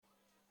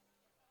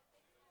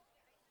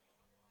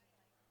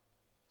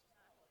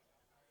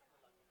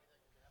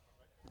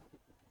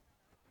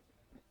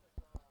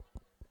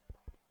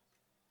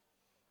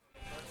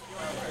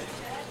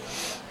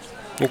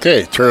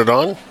Okay, turn it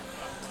on.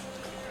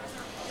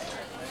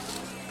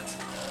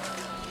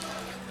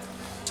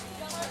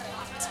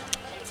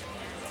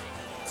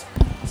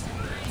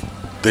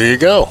 There you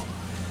go.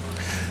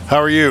 How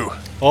are you?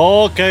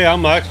 Okay,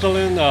 I'm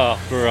excellent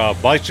for a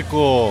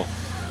bicycle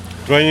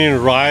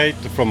training ride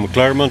from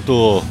Claremont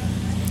to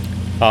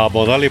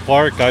Bonelli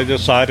Park. I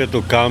decided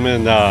to come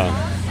and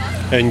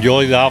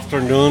enjoy the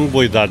afternoon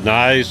with a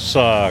nice,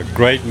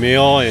 great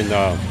meal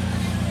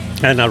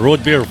and a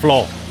root beer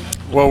flow.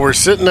 Well, we're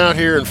sitting out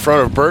here in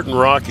front of Burton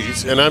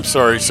Rockies, and I'm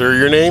sorry, sir,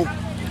 your name?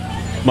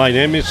 My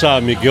name is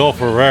Miguel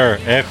Ferrer,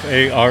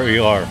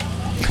 F-A-R-E-R.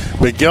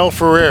 Miguel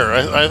Ferrer.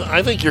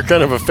 I think you're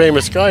kind of a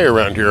famous guy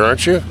around here,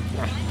 aren't you?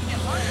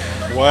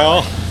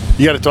 Well,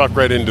 you got to talk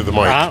right into the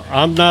mic.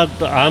 I'm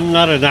not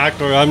an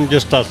actor. I'm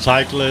just a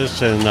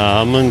cyclist, and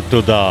I'm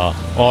into the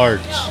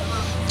arts.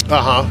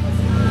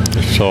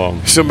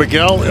 So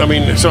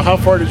Miguel, so how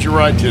far did you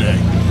ride today?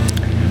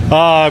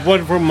 I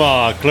went from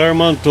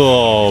Claremont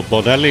to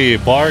Bonelli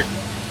Park.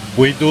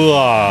 We do,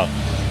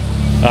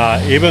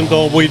 even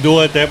though we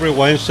do it every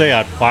Wednesday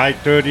at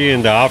 5:30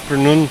 in the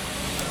afternoon,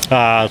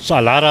 a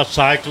lot of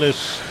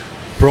cyclists,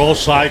 pro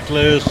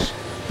cyclists,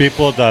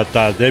 people that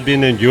they've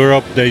been in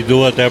Europe, they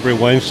do it every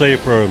Wednesday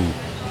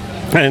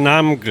and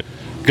I'm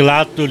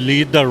glad to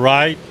lead the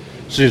ride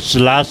since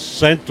last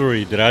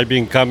century that I've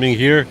been coming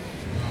here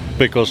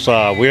because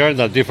we are in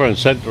a different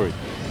century.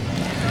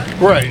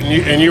 Right,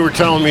 and you were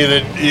telling me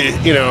that,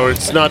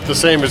 it's not the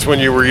same as when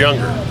you were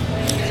younger.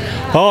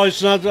 Oh,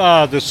 it's not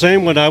the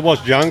same when I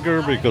was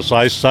younger because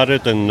I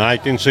started in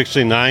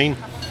 1969.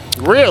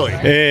 Really?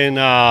 And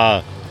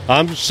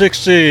I'm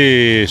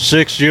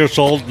 66 years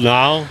old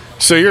now.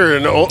 So you're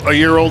a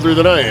year older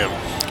than I am.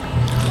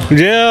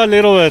 Yeah, a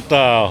little bit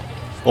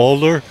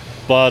older,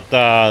 but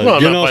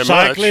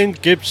cycling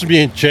keeps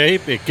me in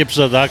shape. It keeps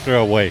the doctor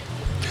away.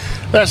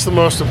 That's the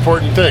most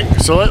important thing.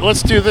 So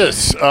let's do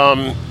this.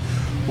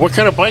 What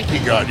kind of bike you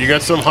got? You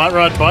got some hot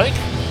rod bike?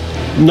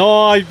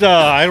 No,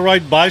 I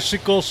ride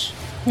bicycles.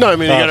 No,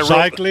 you got a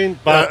cycling.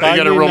 But you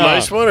got a real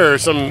nice one, or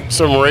some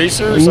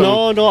racer?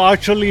 No.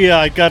 Actually,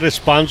 I got a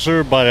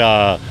sponsor by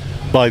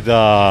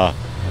the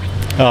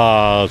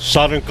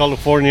Southern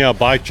California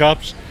bike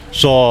shops.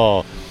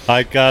 So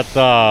I got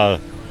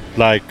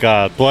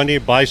 20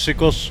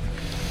 bicycles,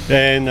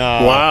 and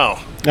wow.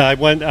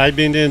 I've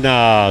been in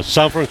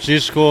San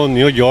Francisco,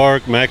 New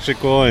York,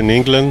 Mexico, and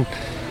England,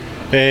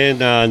 and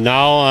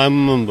now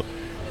I'm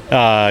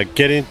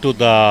getting to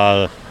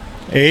the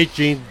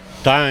aging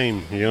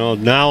time.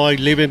 Now I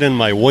live it in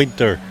my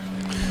winter.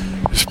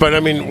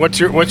 But what's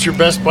your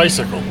best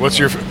bicycle? What's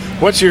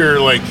your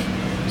like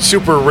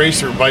super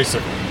racer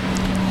bicycle?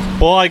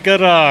 Well, I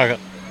got a.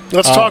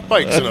 Let's talk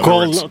bikes.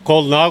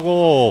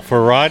 Colnago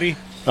Ferrari.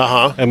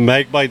 And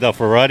made by the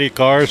Ferrari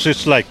cars.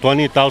 It's like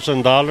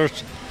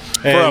 $20,000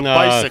 for a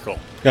bicycle.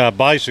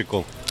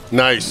 Bicycle.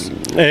 Nice.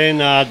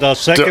 And the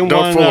second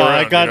one,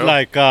 I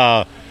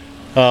got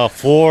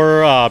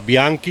four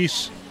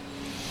Bianchis,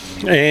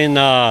 and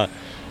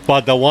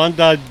but the one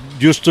that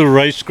used to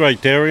race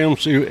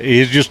criteriums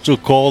is used to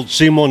called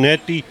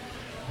Simonetti,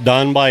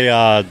 done by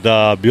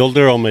the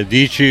builder of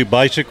Medici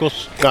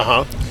bicycles.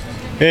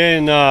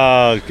 And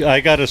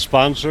I got a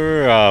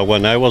sponsor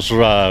when I was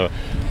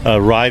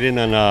riding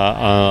an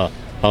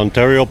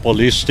Ontario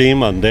police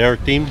team and their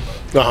team.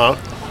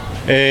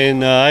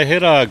 And I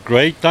had a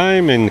great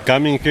time in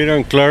coming here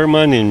in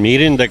Claremont and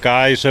meeting the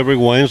guys every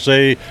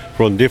Wednesday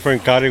from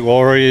different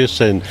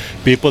categories and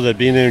people that have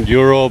been in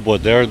Europe,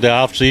 but they're the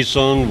off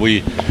season.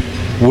 We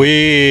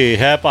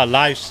have a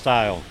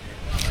lifestyle.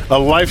 A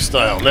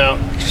lifestyle. Now,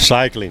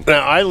 cycling.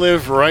 Now, I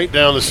live right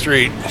down the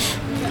street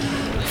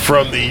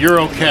from the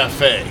Euro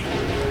Cafe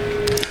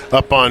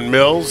up on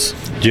Mills.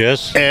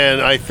 Yes.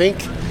 And I think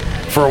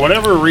for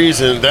whatever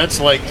reason, that's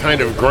like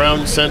kind of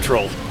ground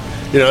central.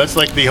 That's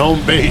like the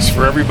home base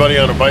for everybody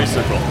on a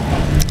bicycle.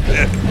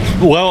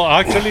 Well,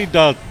 actually,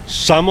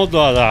 some of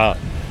the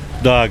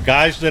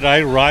guys that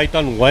I ride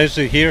on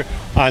Wednesday here,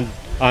 on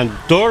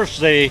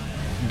Thursday,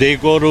 they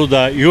go to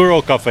the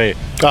Euro Cafe.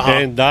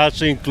 And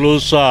that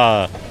includes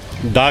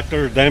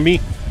Dr. Dimitri.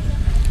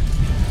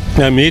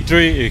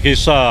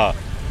 He's a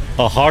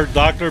heart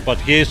doctor, but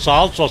he is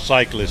also a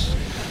cyclist.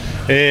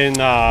 And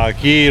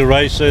he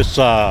races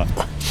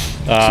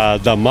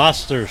the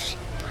Masters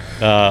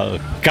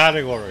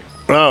category.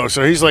 Oh,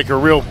 so he's like a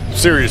real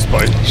serious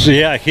bike. So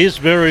yeah, he's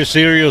very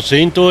serious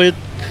into it,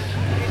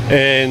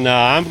 and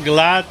I'm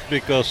glad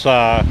because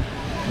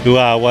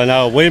when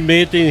we're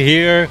meeting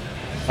here,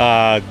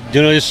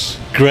 it's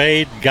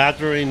great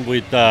gathering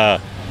with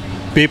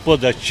people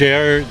that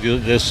share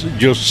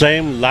your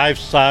same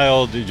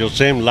lifestyle, your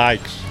same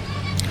likes.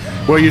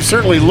 Well, you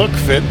certainly look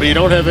fit, but you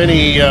don't have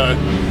any.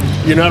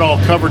 You're not all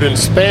covered in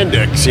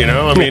spandex,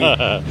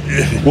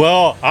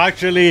 Well,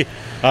 actually,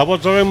 I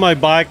was on my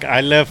bike. I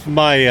left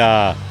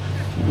my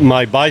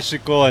my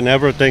bicycle and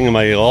everything,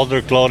 my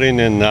older clothing,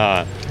 and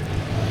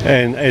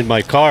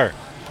my car.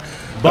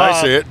 But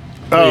I see it.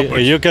 Oh,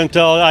 you can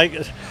tell I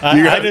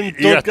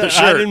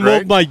didn't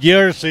move my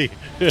jersey.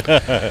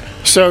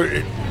 So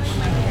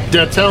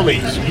Now tell me,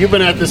 you've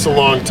been at this a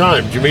long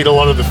time. Did you meet a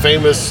lot of the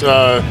famous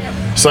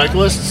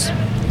cyclists?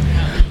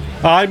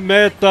 I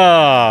met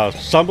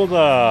some of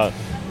the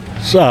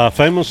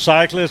famous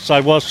cyclists. I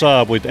was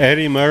with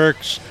Eddie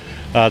Merckx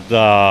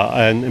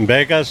in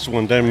Vegas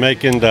when they're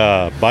making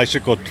the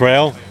bicycle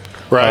trail,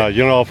 right?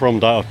 From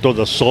to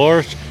the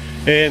source.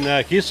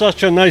 And he's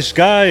such a nice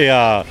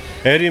guy.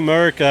 Eddie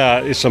Merckx,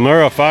 as a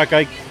matter of fact,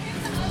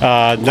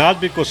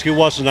 not because he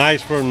was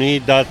nice for me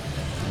that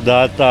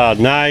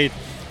night,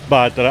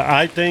 but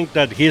I think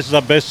that he's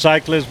the best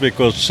cyclist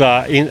because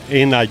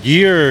in a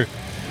year,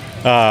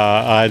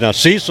 in a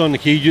season,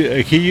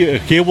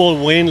 he will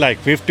win like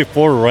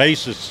 54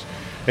 races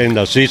in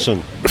the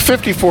season.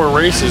 54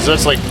 races?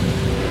 That's like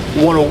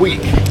one a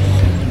week.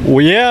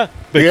 Well, yeah,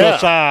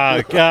 because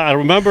I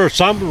remember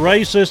some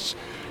races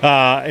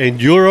in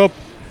Europe,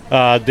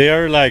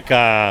 they're like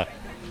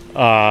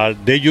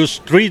they use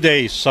 3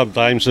 days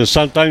sometimes, and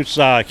sometimes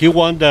he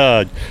won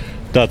the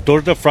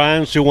Tour de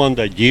France, he won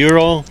the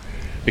Giro,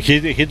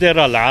 he did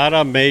a lot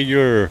of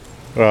major.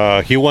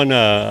 He won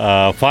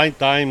 5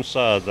 times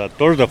the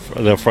Tour de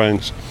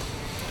France,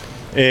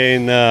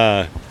 and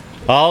I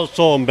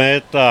also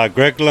met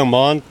Greg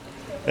LeMond,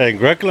 and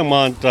Greg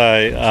LeMond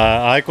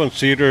I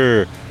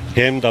consider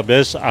him the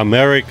best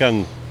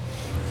American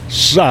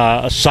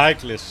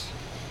cyclist.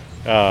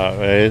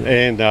 I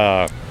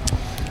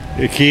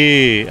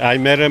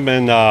met him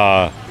in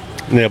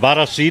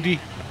Nevada City,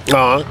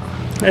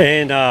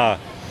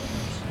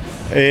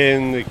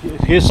 and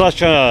he's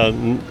such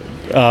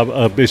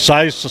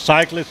besides a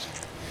cyclist,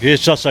 he's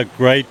just a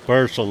great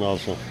person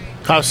also.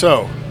 How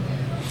so?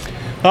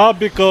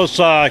 Because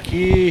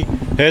he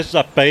has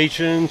the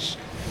patience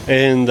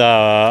and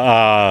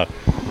the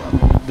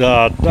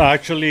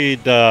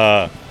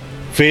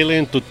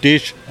feeling to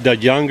teach the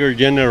younger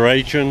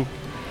generation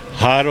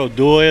how to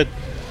do it,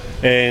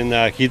 and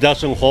he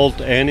doesn't hold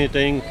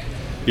anything,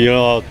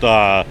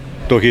 to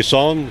his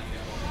own,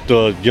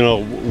 to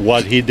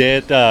what he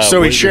did.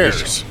 So he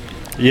shares.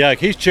 Yeah,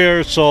 he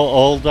shares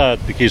all that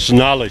his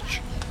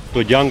knowledge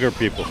to younger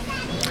people.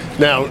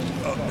 Now,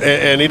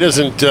 and he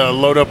doesn't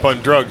load up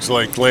on drugs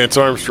like Lance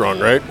Armstrong,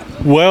 right?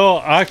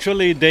 Well,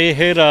 actually, they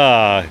had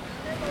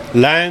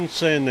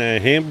Lance and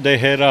him. They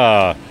had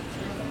a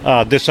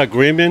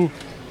disagreement,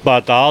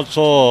 but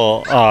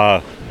also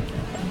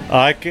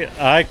I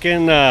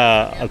can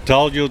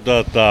tell you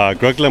that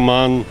Greg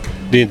LeMond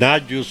did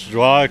not use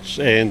drugs,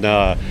 and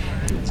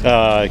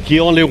he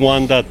only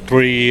won the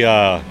 3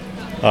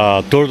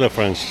 Tour de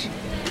France.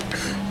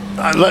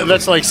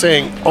 That's like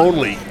saying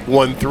only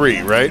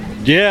 1-3, right?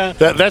 Yeah,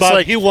 that's but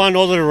like he won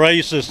other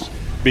races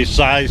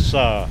besides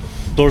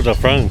Tour de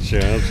France.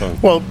 So.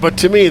 Well, but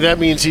to me that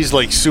means he's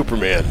like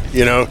Superman.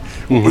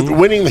 Mm-hmm.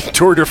 Winning the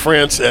Tour de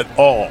France at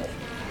all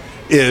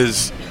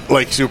is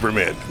like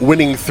Superman.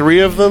 Winning 3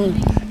 of them,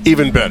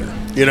 even better.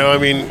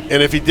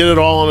 And if he did it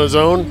all on his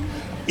own,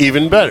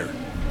 even better.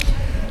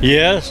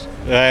 Yes,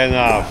 and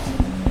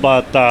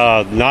but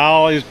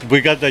now we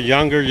got the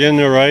younger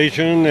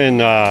generation,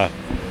 and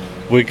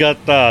we got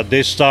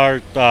they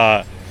start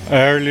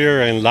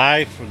earlier in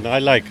life,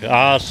 not like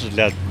us,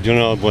 that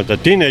with the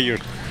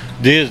teenagers.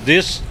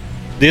 These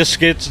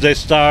kids, they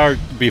start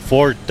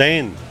before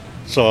 10,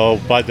 so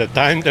by the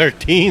time they're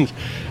teens,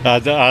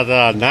 at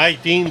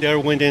 19, they're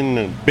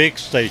winning big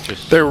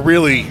stages. They're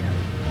really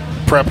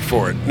prepped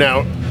for it.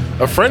 Now,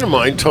 a friend of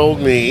mine told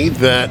me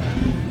that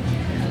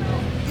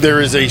there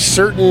is a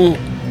certain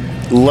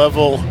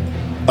level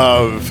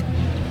of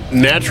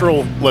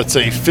natural, let's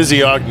say,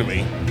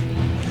 physiognomy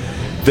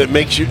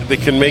that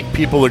can make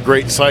people a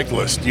great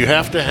cyclist. You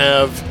have to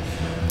have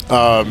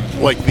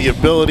like the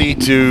ability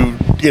to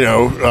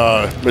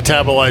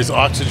metabolize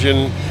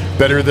oxygen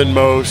better than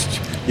most.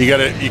 You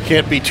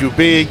can't be too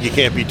big, you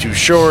can't be too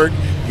short.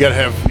 You got to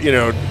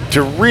have,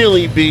 to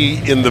really be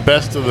in the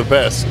best of the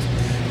best,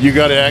 you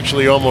got to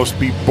actually almost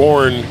be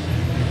born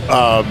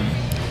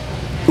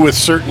with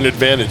certain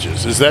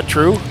advantages. Is that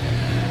true?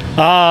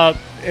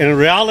 In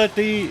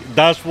reality,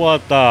 that's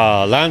what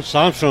Lance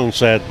Armstrong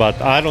said, but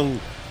I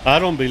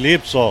don't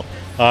believe so.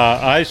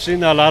 I've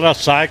seen a lot of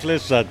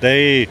cyclists that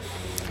they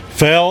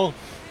fell,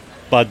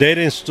 but they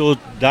didn't stood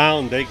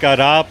down. They got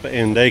up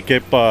and they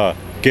kept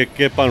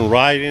on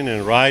riding,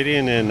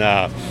 and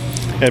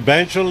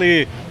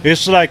eventually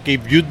it's like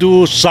if you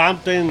do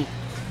something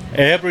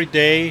every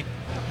day,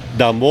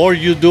 the more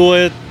you do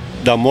it,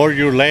 the more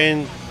you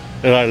learn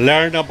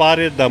about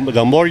it,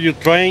 the more you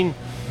train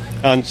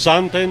on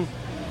something,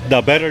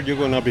 the better you're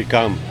going to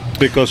become,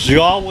 because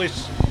you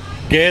always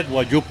get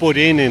what you put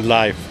in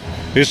life.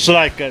 It's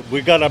like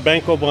we got a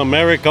Bank of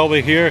America over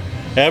here.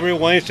 Every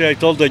Wednesday I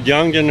told the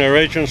young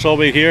generations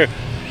over here,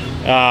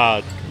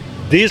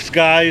 these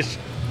guys,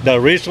 the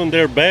reason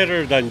they're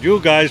better than you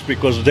guys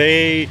because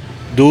they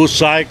do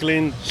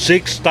cycling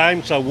 6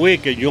 times a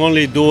week and you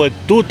only do it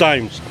 2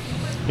 times.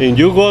 And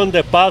you go and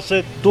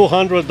deposit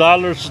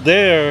 $200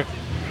 there,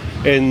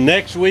 and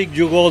next week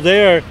you go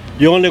there,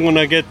 you're only going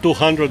to get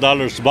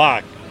 $200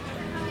 back.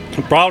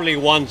 Probably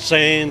 1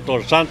 cent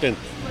or something.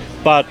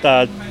 But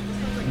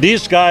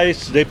these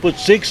guys, they put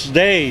 6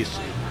 days.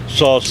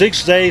 So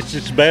 6 days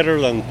is better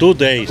than 2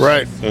 days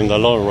right. in the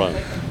long run.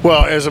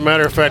 Well, as a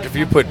matter of fact, if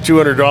you put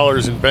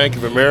 $200 in Bank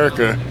of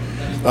America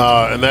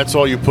and that's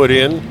all you put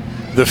in,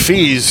 the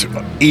fees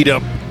eat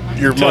up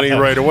your money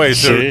right away.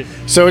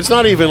 So it's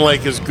not even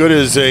like as good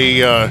as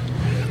a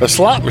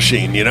slot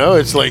machine, you know.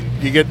 It's like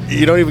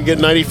you don't even get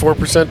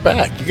 94%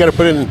 back. You got to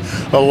put in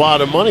a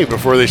lot of money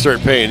before they start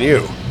paying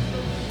you.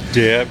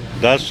 Yeah,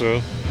 that's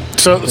true.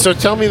 So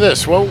tell me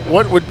this: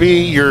 what would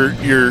be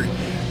your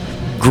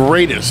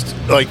greatest,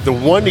 like the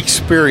one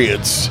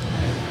experience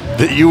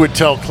that you would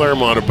tell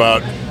Claremont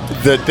about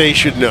that they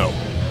should know?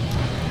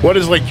 What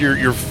is like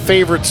your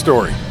favorite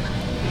story?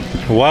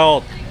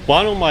 Well,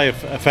 one of my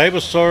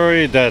favorite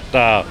story that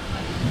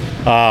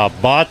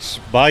Bot's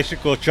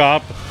Bicycle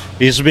Shop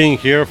is been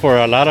here for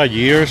a lot of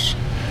years,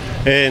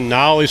 and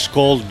now it's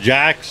called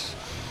Jack's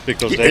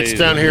because it's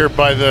down here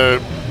by the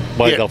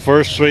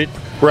First Street,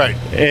 right?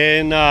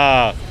 And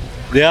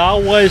they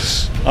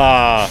always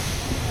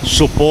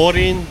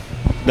supporting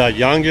the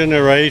young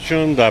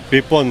generation, the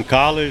people in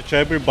college,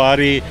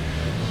 everybody,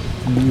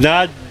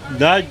 not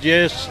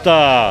just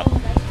to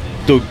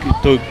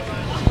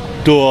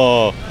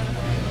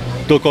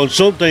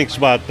consume things,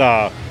 but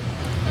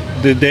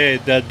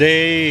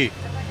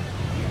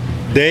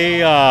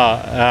they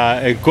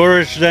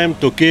encourage them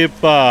to keep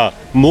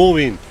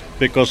moving,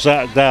 because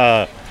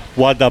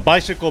what the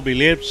bicycle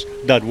believes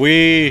that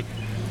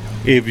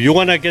if you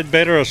want to get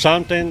better or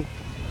something,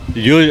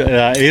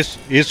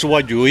 it's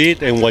what you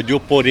eat and what you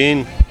put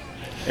in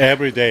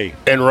every day.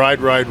 And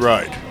ride.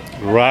 Right.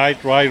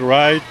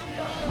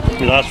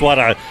 That's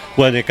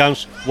when it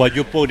comes what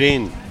you put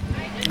in.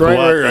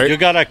 Right. You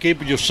gotta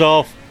keep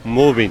yourself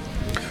moving.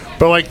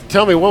 But like,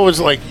 tell me, what was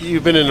like?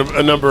 You've been in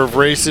a number of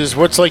races.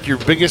 What's like your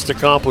biggest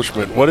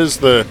accomplishment? What is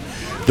the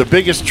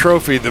biggest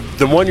trophy?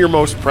 The one you're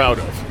most proud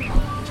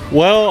of?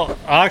 Well,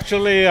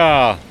 actually,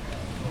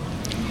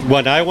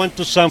 when I went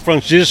to San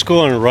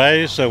Francisco and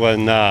raced,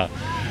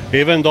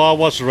 even though I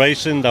was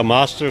racing the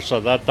Masters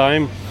at that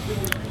time.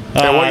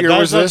 And what year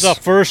was this? That was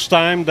the first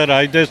time that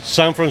I did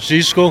San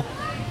Francisco.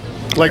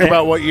 Like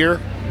about what year?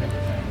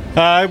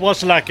 It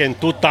was like in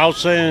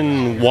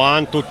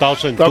 2001,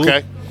 2002.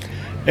 Okay.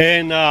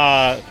 And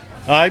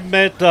I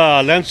met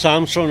Lance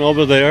Armstrong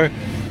over there,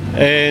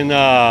 and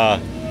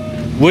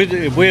we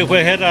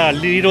had a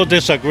little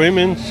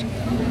disagreements,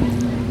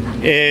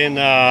 and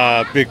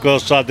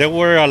because there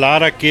were a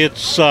lot of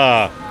kids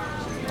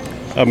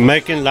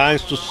making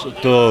lines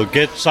to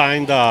get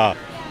signed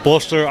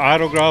poster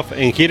autograph,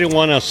 and he didn't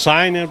want to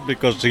sign it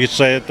because he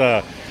said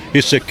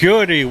his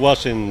security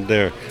wasn't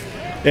there.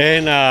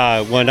 And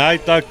when I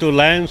talked to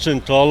Lance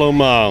and told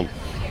him,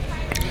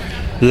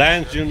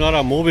 Lance, you're not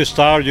a movie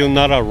star, you're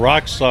not a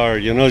rock star,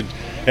 you know,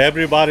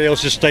 everybody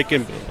else is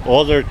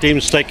other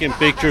teams taking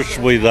pictures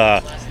with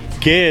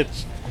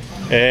kids,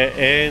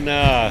 and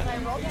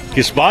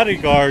his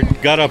bodyguard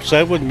got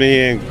upset with me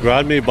and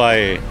grabbed me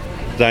by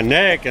the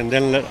neck, and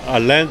then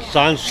Lance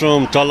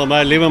Armstrong told him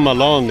I leave him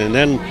alone, and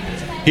then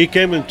he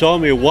came and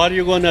told me, what are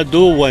you going to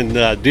do when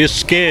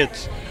these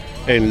kids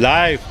in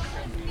life,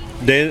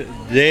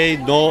 they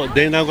know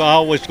they're not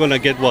always going to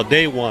get what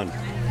they want.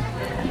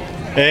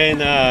 And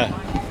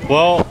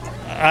well,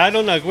 I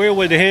don't agree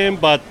with him,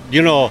 but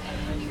you know,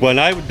 when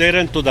I did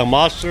into the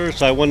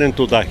Masters, I went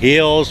into the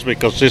hills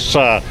because it's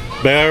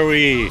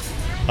very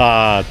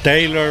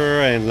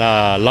Taylor and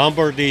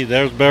Lombardy.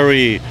 There's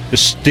very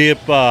steep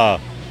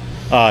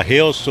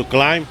hills to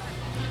climb.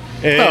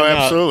 And,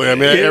 absolutely. I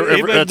mean,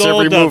 even that's though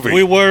every movie.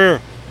 We were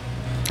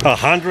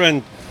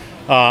 100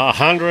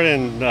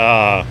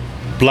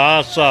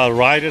 plus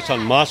riders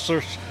on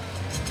Masters.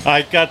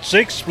 I got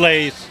 6th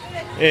place,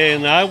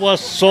 and I was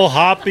so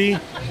happy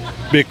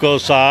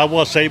because I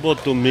was able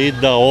to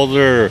meet the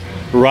other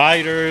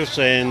riders,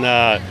 and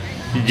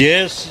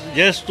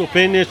just to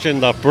finish in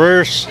the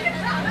first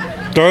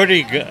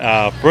 30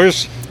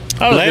 first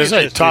I was going to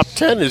say, top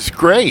 10 is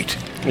great.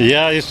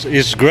 Yeah,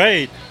 it's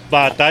great,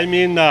 but I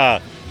mean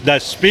the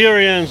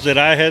experience that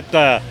I had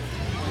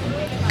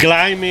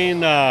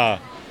climbing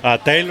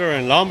Taylor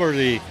and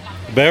Lombardy,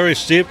 very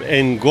steep,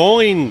 and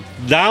going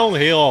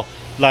downhill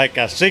like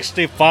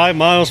 65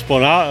 miles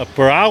per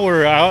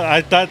hour.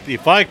 I thought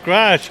if I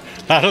crash,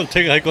 I don't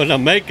think I'm gonna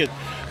make it,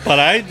 but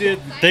I did.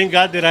 Thank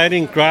God that I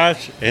didn't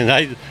crash, and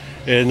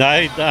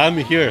I'm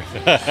here.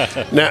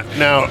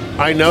 now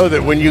I know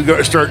that when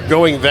you start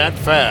going that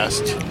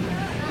fast,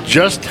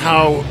 just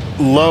how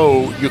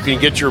low you can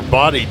get your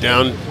body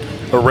down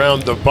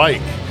around the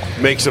bike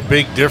makes a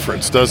big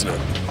difference, doesn't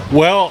it?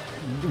 Well,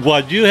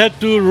 what you have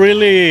to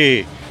really,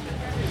 you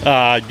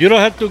don't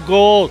have to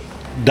go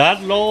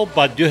that low,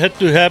 but you have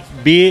to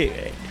be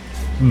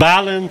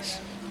balanced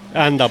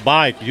on the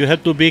bike. You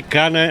have to be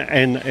kind of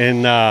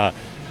and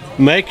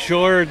make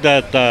sure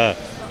that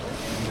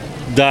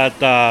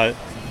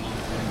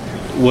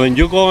when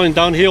you're going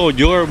downhill,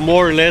 you're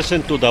more or less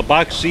into the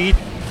back seat,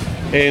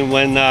 and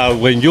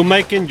when you're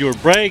making your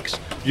brakes,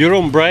 you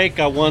don't brake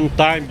at one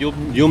time.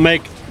 You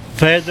make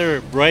feather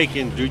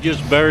braking. You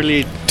just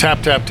barely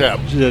tap, tap, tap.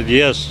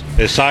 Yes,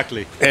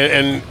 exactly.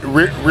 And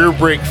rear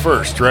brake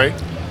first, right?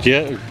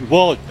 Yeah.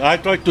 Well, I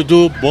try to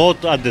do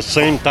both at the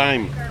same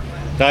time.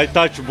 I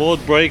touch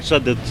both brakes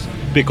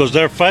because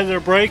they're feather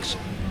brakes,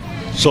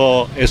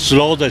 so it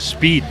slows the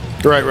speed.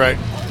 Right.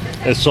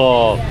 And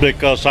so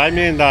because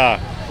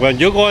when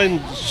you're going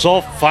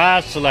so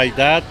fast like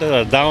that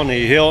down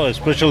a hill,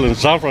 especially in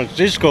San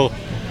Francisco,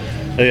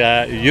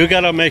 you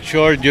gotta make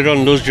sure you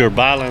don't lose your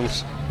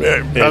balance.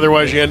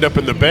 Otherwise, you end up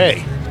in the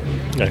bay.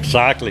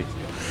 Exactly.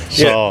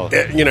 So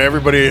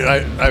everybody.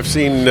 I've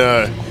seen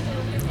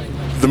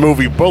the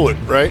movie Bullet,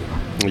 right?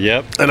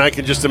 Yep. And I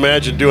can just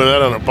imagine doing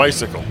that on a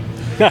bicycle.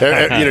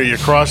 You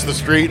cross the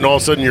street and all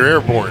of a sudden you're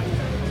airborne.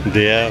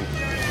 Yeah.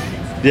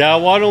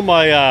 One of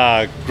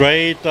my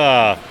great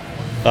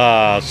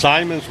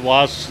assignments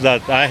was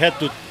that I had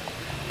to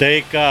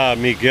take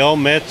Miguel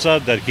Meza,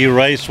 that he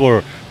raced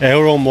for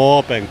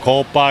Euromop and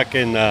Copac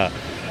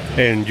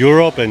in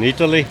Europe and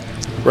Italy.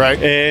 Right.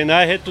 And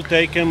I had to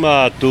take him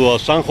to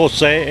San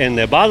Jose and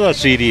Nevada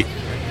City,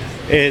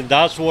 and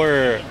that's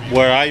where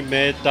I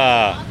met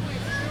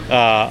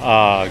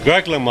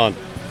Greg LeMond.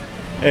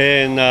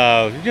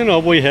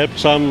 And we had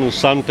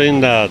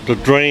something to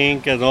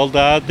drink and all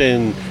that,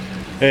 and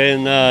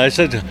I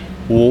said,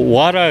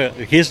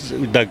 he's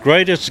the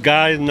greatest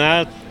guy,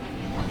 not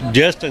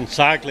just in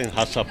cycling,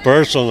 as a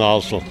person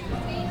also.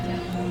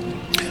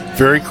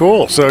 Very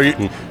cool. So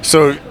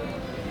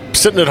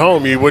sitting at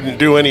home, you wouldn't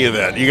do any of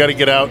that. You got to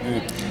get out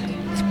and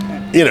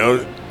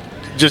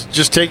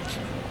just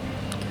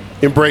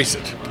embrace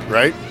it,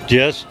 right?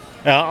 Yes.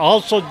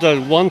 Also,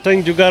 the one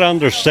thing you got to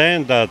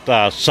understand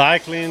that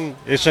cycling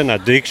is an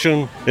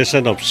addiction, it's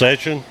an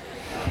obsession.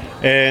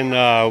 And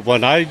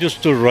when I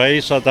used to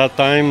race at that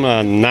time,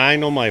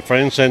 9 of my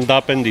friends ended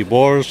up in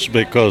divorce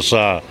because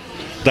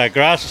the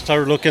grass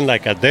started looking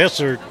like a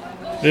desert.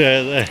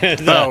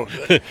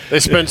 They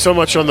spend so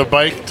much time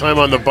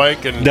on the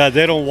bike, and that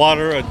they don't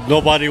water.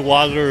 Nobody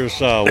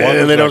waters.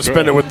 And they don't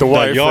spend it with the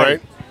wife,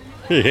 right?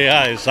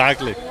 Yeah,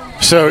 exactly.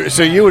 So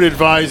you would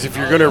advise, if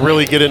you're going to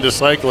really get into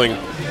cycling,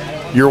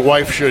 your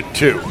wife should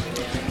too.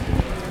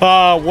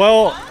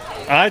 Well,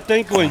 I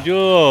think when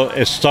you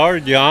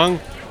start young,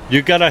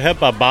 you gotta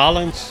have a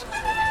balance,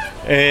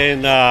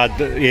 and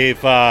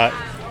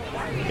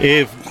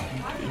if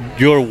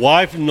your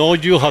wife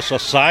knows you as a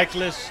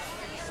cyclist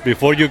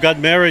before you got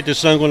married,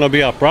 it's not going to be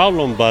a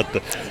problem.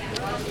 But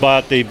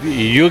if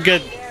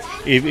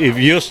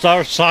you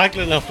start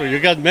cycling after you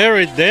got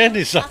married, then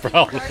it's a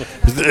problem.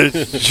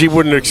 She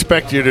wouldn't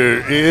expect you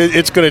to.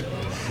 It's going to,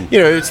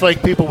 it's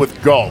like people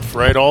with golf,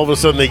 right? All of a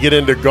sudden they get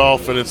into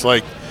golf, and it's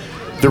like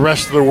the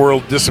rest of the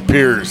world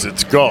disappears.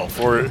 It's golf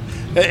or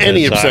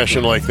any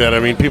obsession like that. I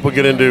mean, people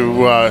get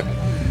into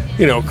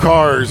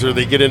cars, or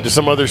they get into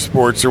some other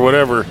sports or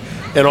whatever,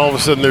 and all of a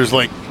sudden there's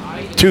like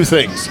 2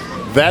 things.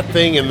 That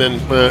thing and then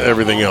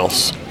everything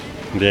else.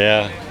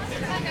 Yeah.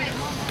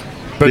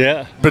 But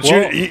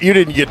you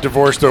didn't get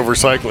divorced over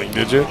cycling,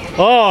 did you?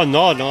 Oh,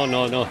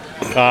 no.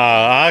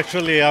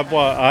 Actually,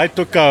 I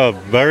took a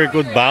very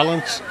good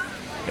balance.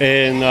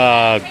 And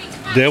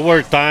there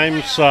were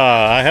times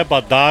I have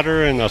a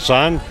daughter and a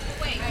son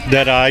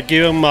that I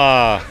give them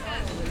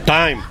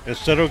time.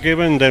 Instead of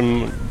giving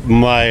them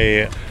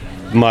my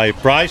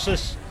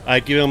prizes, I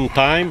give them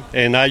time,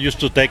 and I used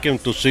to take them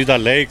to see the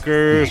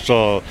Lakers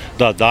or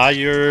the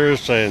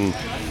Dyers and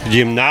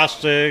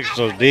gymnastics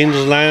or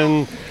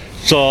Deansland.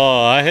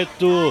 So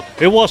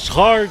it was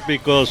hard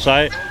because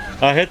I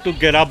had to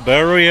get up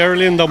very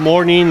early in the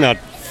morning at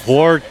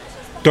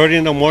 4:30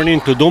 in the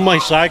morning to do my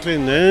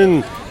cycling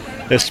and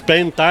then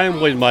spend time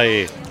with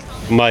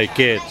my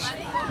kids.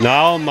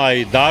 Now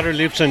my daughter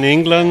lives in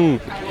England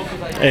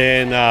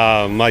and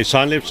my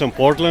son lives in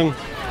Portland,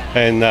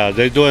 and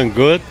they're doing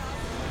good.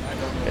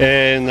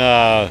 And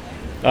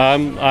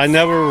I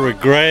never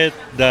regret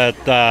that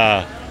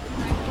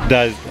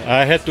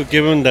I had to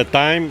give them the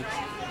time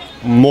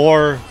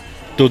more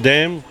to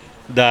them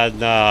than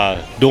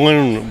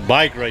doing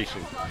bike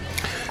racing.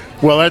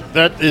 Well,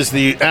 that is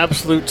the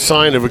absolute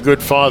sign of a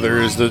good father,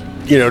 is that,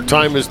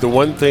 time is the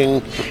one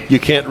thing you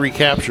can't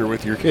recapture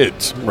with your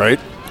kids, right?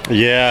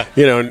 Yeah.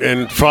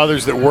 And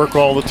fathers that work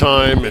all the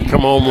time and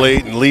come home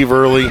late and leave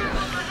early,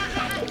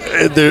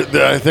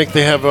 I think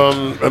they have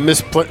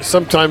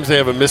sometimes they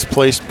have a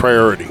misplaced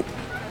priority.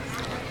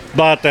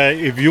 But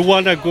if you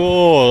want to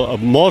go,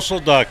 most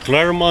of the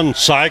Claremont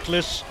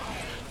cyclists,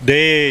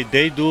 they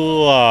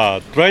do a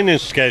training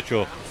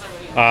schedule.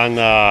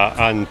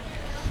 On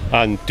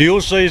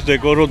Tuesdays, they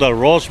go to the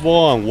Rose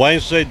Bowl. On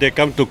Wednesday, they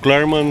come to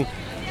Claremont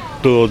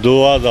to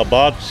do the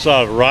bus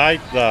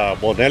ride,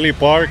 Bonelli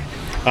Park.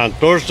 On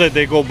Thursday,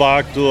 they go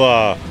back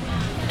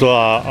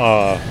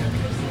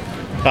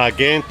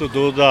again to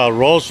do the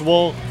Rose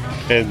Bowl.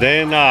 And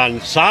then on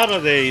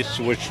Saturdays,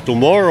 which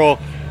tomorrow,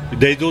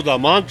 they do the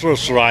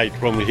Montrose ride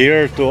from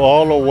here to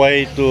all the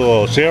way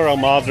to Sierra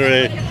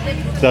Madre,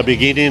 the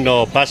beginning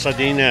of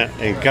Pasadena,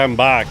 and come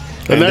back.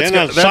 And then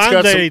on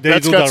Sunday, they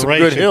do the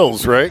racing. Good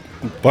hills, right?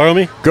 Pardon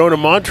me? Going to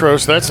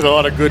Montrose, that's a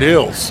lot of good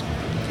hills.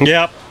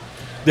 Yep.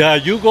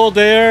 You go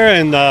there,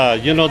 and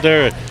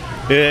there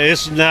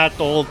it's not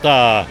all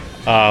a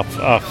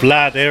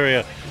flat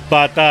area,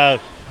 but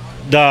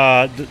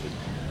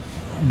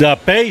the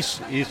pace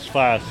is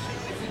fast.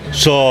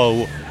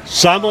 So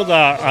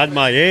at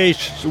my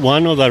age,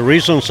 one of the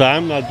reasons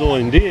I'm not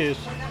doing this,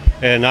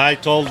 and I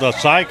told the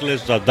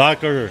cyclist, the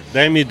Dr.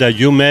 Demi that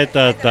you met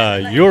at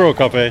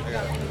Eurocafe,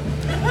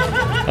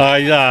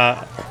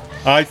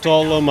 I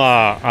told him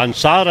on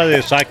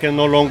Saturdays I can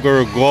no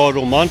longer go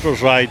to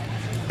Montrose Ride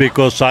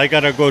because I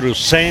gotta go to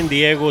San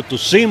Diego to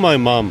see my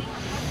mom.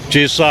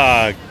 She's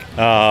a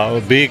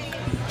big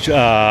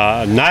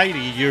 90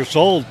 years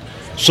old.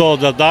 So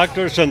the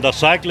doctors and the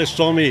cyclists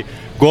told me,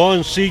 go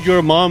and see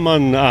your mom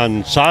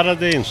on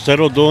Saturday instead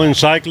of doing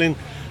cycling.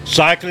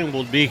 Cycling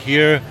will be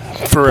here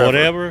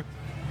forever,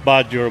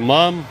 but your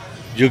mom,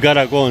 you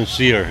gotta go and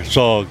see her.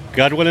 So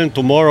God willing,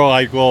 tomorrow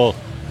I go.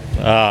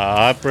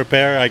 I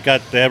prepare. I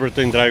got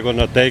everything that I'm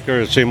gonna take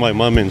her to see my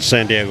mom in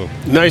San Diego.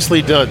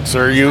 Nicely done,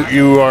 sir.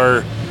 You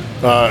are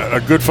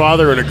a good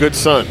father and a good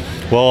son.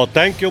 Well,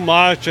 thank you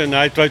much, and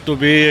I try to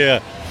be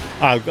a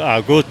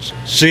good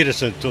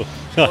citizen too.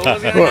 Well,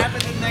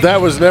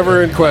 that was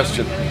never in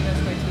question.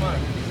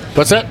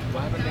 What's that?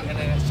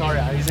 Sorry,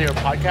 is it your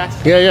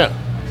podcast? Yeah.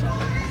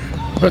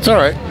 That's all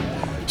right.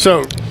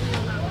 So,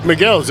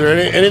 Miguel, is there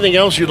anything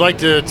else you'd like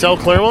to tell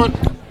Claremont?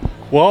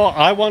 Well,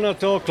 I want to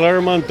tell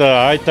Claremont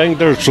I thank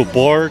their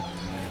support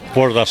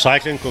for the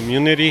cycling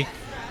community,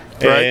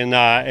 right. And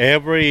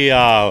every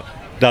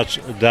that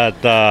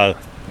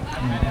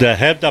they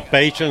have the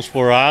patience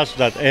for us.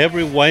 That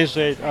every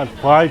Wednesday at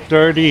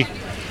 5:30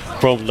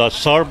 from the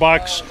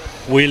Starbucks,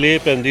 we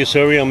live in this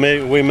area.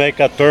 We make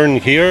a turn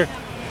here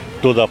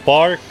to the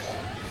park,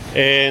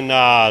 and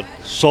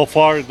so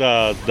far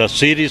the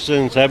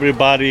citizens,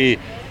 everybody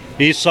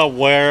is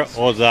aware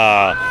of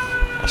the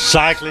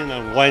cycling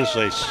on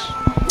Wednesdays.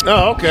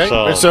 Oh, okay.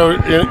 So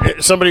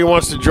somebody who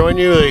wants to join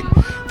you,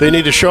 they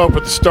need to show up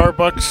at the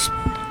Starbucks.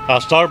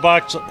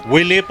 Starbucks,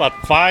 we leave at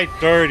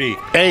 5:30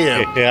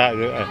 a.m.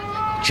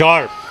 Yeah,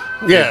 sharp.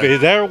 Yeah.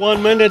 If they're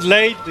 1 minute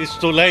late, it's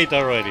too late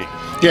already.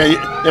 Yeah,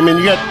 I mean,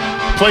 you got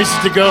places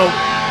to go.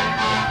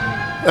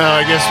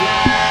 I guess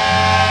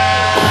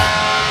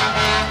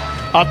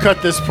I'll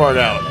cut this part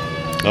out.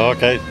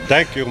 Okay,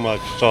 thank you much.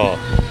 So,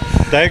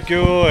 thank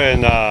you,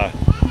 and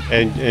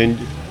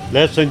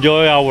let's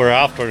enjoy our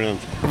afternoon.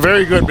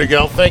 Very good,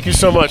 Miguel. Thank you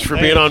so much for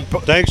being on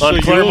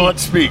Claremont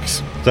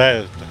Speaks.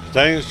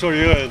 Thanks to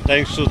you, and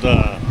thanks to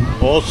the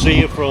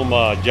OC from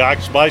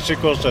Jack's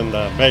Bicycles and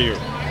the mayor.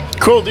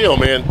 Cool deal,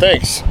 man.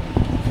 Thanks.